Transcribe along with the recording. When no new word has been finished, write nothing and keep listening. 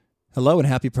Hello and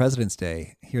happy President's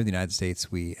Day. Here in the United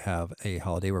States, we have a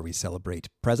holiday where we celebrate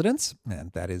presidents,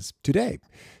 and that is today.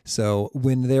 So,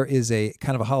 when there is a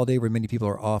kind of a holiday where many people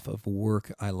are off of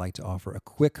work, I like to offer a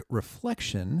quick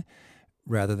reflection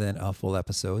rather than a full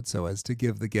episode, so as to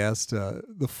give the guest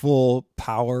the full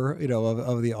power,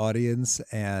 of the audience,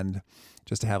 and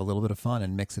just to have a little bit of fun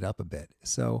and mix it up a bit.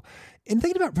 So, in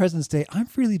thinking about President's Day,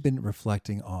 I've really been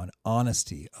reflecting on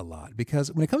honesty a lot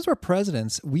because when it comes to our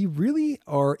presidents, we really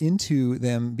are into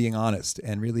them being honest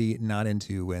and really not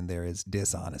into when there is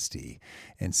dishonesty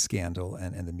and scandal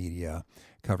and the media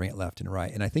covering it left and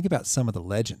right. And I think about some of the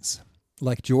legends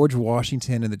like George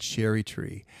Washington and the cherry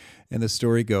tree. And the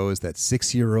story goes that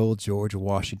 6-year-old George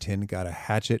Washington got a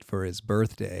hatchet for his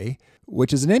birthday,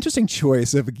 which is an interesting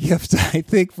choice of a gift, I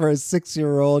think, for a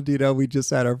 6-year-old. We just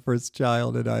had our first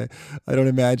child, and I don't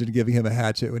imagine giving him a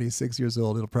hatchet when he's 6 years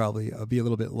old. It'll probably be a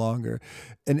little bit longer.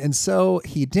 And so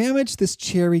he damaged this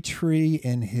cherry tree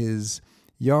in his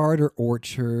yard or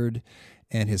orchard,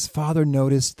 and his father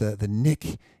noticed the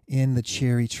nick in the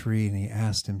cherry tree, and he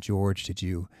asked him, "George, did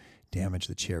you damage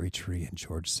the cherry tree?" And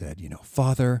George said,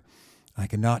 "Father, I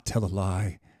cannot tell a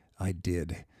lie. I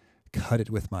did. Cut it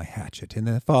with my hatchet." And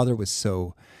the father was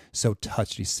so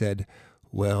touched. He said,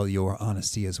 "Well, your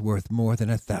honesty is worth more than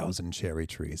 1,000 cherry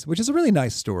trees," which is a really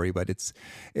nice story, but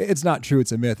it's not true.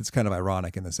 It's a myth. It's kind of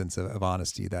ironic in the sense of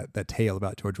honesty. That tale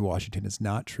about George Washington is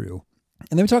not true.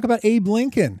 And then we talk about Abe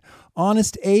Lincoln,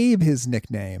 Honest Abe, his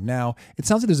nickname. Now, it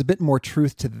sounds like there's a bit more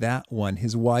truth to that one.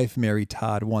 His wife, Mary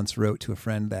Todd, once wrote to a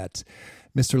friend that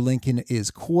Mr. Lincoln is,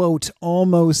 quote,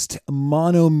 almost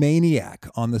monomaniac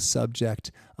on the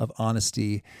subject of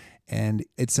honesty. And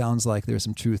it sounds like there's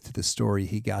some truth to the story.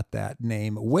 He got that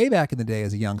name way back in the day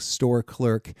as a young store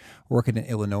clerk working in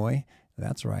Illinois.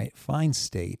 That's right, fine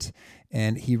state.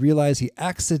 And he realized he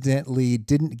accidentally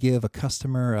didn't give a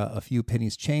customer a few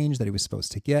pennies change that he was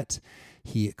supposed to get.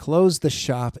 He closed the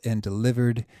shop and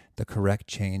delivered the correct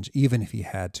change, even if he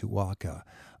had to walk a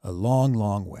long,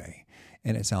 long way.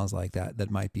 And it sounds like that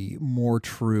might be more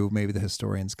true. Maybe the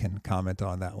historians can comment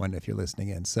on that one if you're listening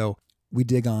in. So we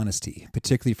dig honesty,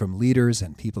 particularly from leaders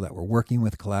and people that we're working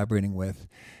with, collaborating with.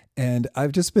 And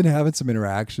I've just been having some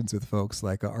interactions with folks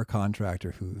like our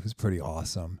contractor who's pretty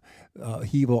awesome.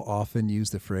 He will often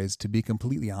use the phrase, "to be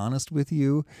completely honest with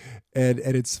you." And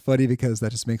it's funny because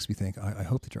that just makes me think, I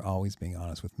hope that you're always being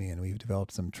honest with me. And we've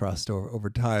developed some trust over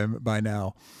time by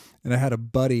now. And I had a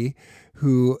buddy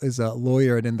who is a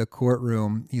lawyer, and in the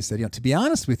courtroom, he said, "To be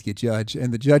honest with you, Judge."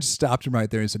 And the judge stopped him right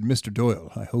there and said, "Mr.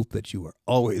 Doyle, I hope that you are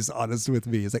always honest with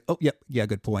me." He's like, "Oh, yep, yeah,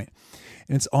 good point."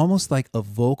 And it's almost like a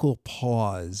vocal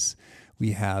pause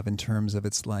we have in terms of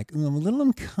it's like, I'm a little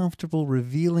uncomfortable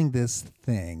revealing this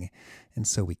thing. And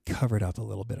so we cover it up a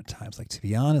little bit at times, like, "to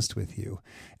be honest with you."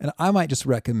 And I might just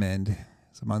recommend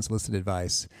some unsolicited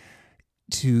advice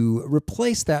to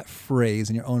replace that phrase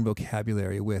in your own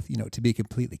vocabulary with, "to be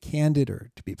completely candid," or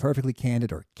 "to be perfectly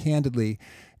candid," or "candidly,"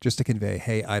 just to convey,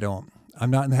 hey,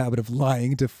 I'm not in the habit of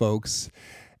lying to folks.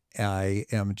 I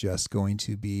am just going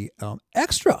to be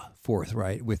extra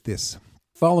forthright with this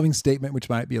following statement, which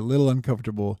might be a little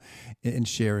uncomfortable in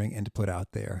sharing and to put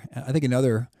out there. I think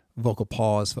another vocal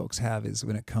pause folks have is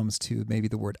when it comes to maybe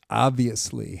the word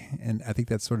 "obviously." And I think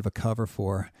that's sort of a cover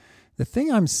for the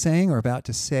thing I'm saying or about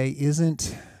to say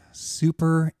isn't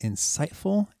super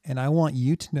insightful. And I want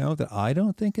you to know that I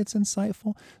don't think it's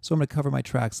insightful. So I'm going to cover my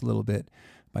tracks a little bit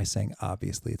by saying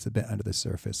obviously. It's a bit under the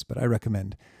surface, but I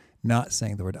recommend not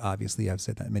saying the word "obviously." I've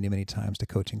said that many, many times to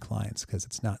coaching clients because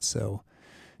it's not so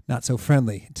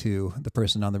friendly to the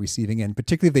person on the receiving end,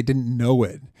 particularly if they didn't know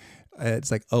it.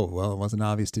 It's like, "Oh, well, it wasn't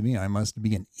obvious to me. I must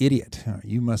be an idiot.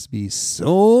 You must be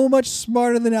so much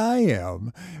smarter than I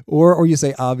am." Or you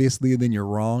say "obviously" and then you're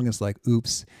wrong. It's like,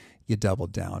 oops, you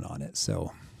doubled down on it.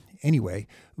 So anyway,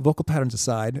 vocal patterns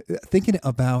aside, thinking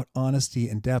about honesty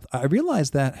in depth, I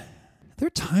realized that there are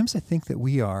times I think that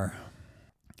we are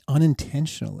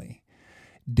unintentionally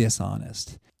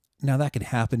dishonest. Now, that could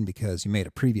happen because you made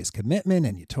a previous commitment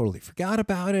and you totally forgot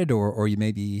about it, or you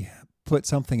maybe put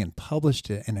something and published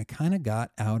it and it kind of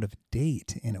got out of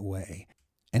date in a way.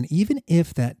 And even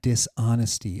if that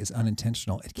dishonesty is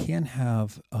unintentional, it can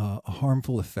have a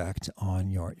harmful effect on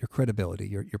your credibility,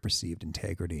 your perceived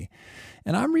integrity.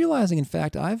 And I'm realizing, in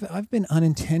fact, I've been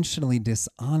unintentionally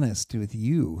dishonest with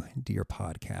you, dear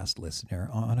podcast listener,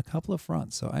 on a couple of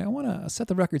fronts. So I want to set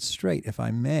the record straight, if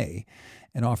I may,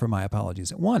 and offer my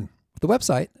apologies. One, the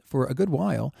website, for a good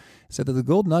while, said that the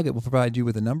Gold Nugget will provide you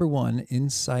with the number one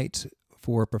insight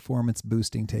for performance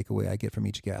boosting takeaway I get from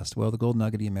each guest. Well, the Gold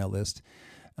Nugget email list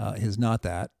is not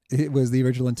that. It was the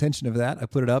original intention of that. I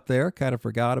put it up there, kind of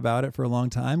forgot about it for a long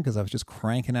time because I was just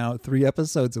cranking out 3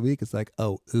 episodes a week. It's like,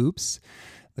 oh, oops.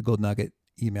 The Gold Nugget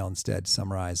email instead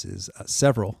summarizes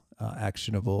several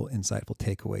actionable, insightful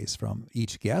takeaways from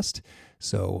each guest.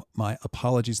 So my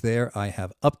apologies there. I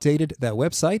have updated that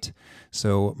website,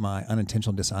 so my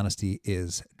unintentional dishonesty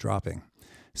is dropping.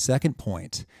 Second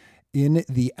point, in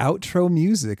the outro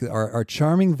music, our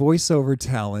charming voiceover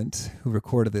talent who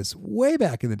recorded this way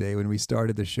back in the day when we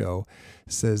started the show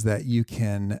says that you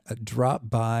can drop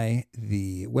by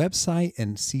the website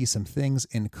and see some things,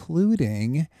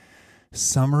 including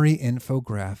summary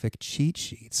infographic cheat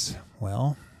sheets.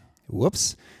 Well,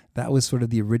 whoops. That was sort of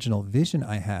the original vision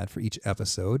I had for each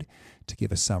episode, to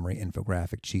give a summary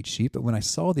infographic cheat sheet. But when I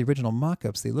saw the original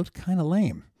mock-ups, they looked kind of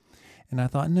lame. And I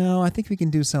thought, no, I think we can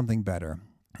do something better.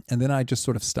 And then I just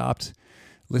sort of stopped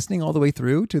listening all the way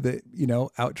through to the,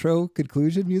 outro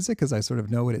conclusion music, because I sort of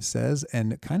know what it says,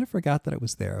 and kind of forgot that it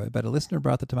was there. But a listener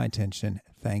brought that to my attention.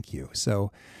 Thank you.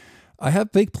 So I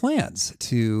have big plans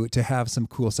to have some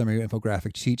cool summary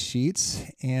infographic cheat sheets,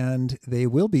 and they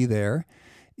will be there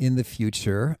in the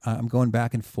future. I'm going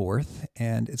back and forth,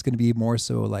 and it's going to be more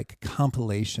so like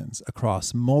compilations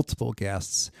across multiple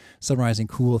guests, summarizing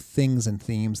cool things and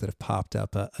themes that have popped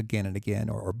up again and again,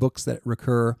 or books that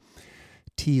recur.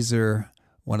 Teaser,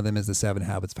 one of them is The 7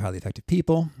 Habits of Highly Effective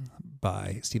People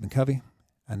by Stephen Covey.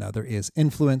 Another is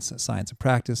Influence, Science and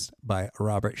Practice by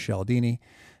Robert Cialdini.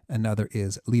 Another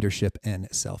is Leadership and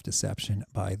Self-Deception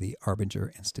by the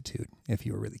Arbinger Institute, if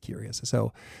you were really curious.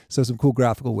 So some cool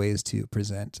graphical ways to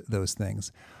present those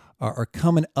things are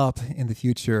coming up in the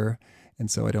future,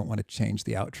 and so I don't want to change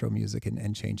the outro music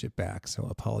and change it back. So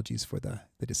apologies for the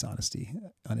dishonesty,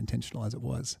 unintentional as it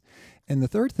was. And the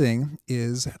third thing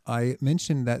is I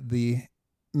mentioned that the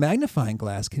magnifying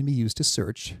glass can be used to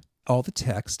search all the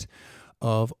text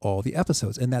of all the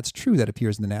episodes, and that's true. That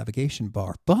appears in the navigation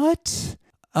bar, but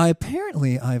I've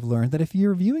learned that if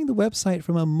you're viewing the website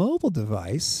from a mobile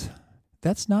device,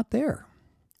 that's not there.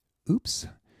 Oops.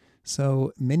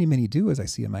 So many do, as I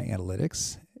see in my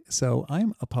analytics. So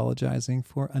I'm apologizing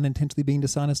for unintentionally being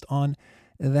dishonest on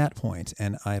that point.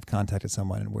 And I've contacted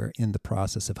someone, and we're in the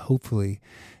process of hopefully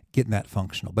getting that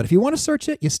functional. But if you want to search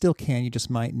it, you still can. You just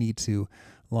might need to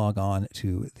log on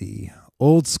to the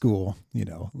old school,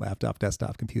 laptop,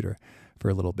 desktop, computer for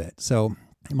a little bit. So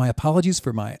my apologies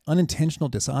for my unintentional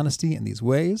dishonesty in these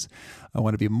ways. I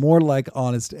want to be more like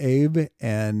Honest Abe,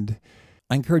 and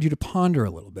I encourage you to ponder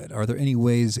a little bit. Are there any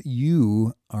ways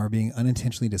you are being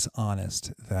unintentionally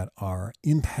dishonest that are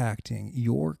impacting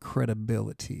your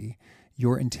credibility,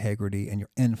 your integrity, and your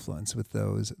influence with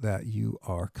those that you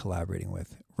are collaborating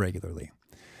with regularly?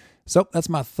 So that's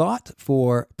my thought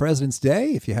for President's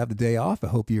Day. If you have the day off, I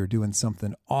hope you're doing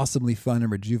something awesomely fun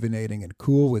and rejuvenating and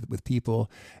cool with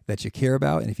people that you care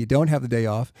about. And if you don't have the day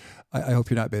off, I hope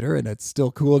you're not bitter and it's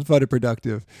still cool and fun and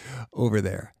productive over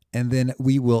there. And then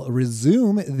we will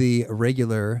resume the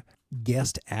regular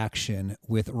guest action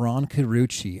with Ron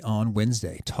Carucci on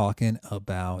Wednesday, talking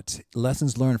about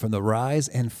lessons learned from the rise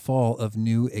and fall of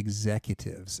new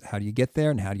executives. How do you get there,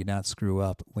 and how do you not screw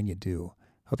up when you do?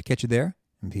 Hope to catch you there.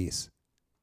 And peace.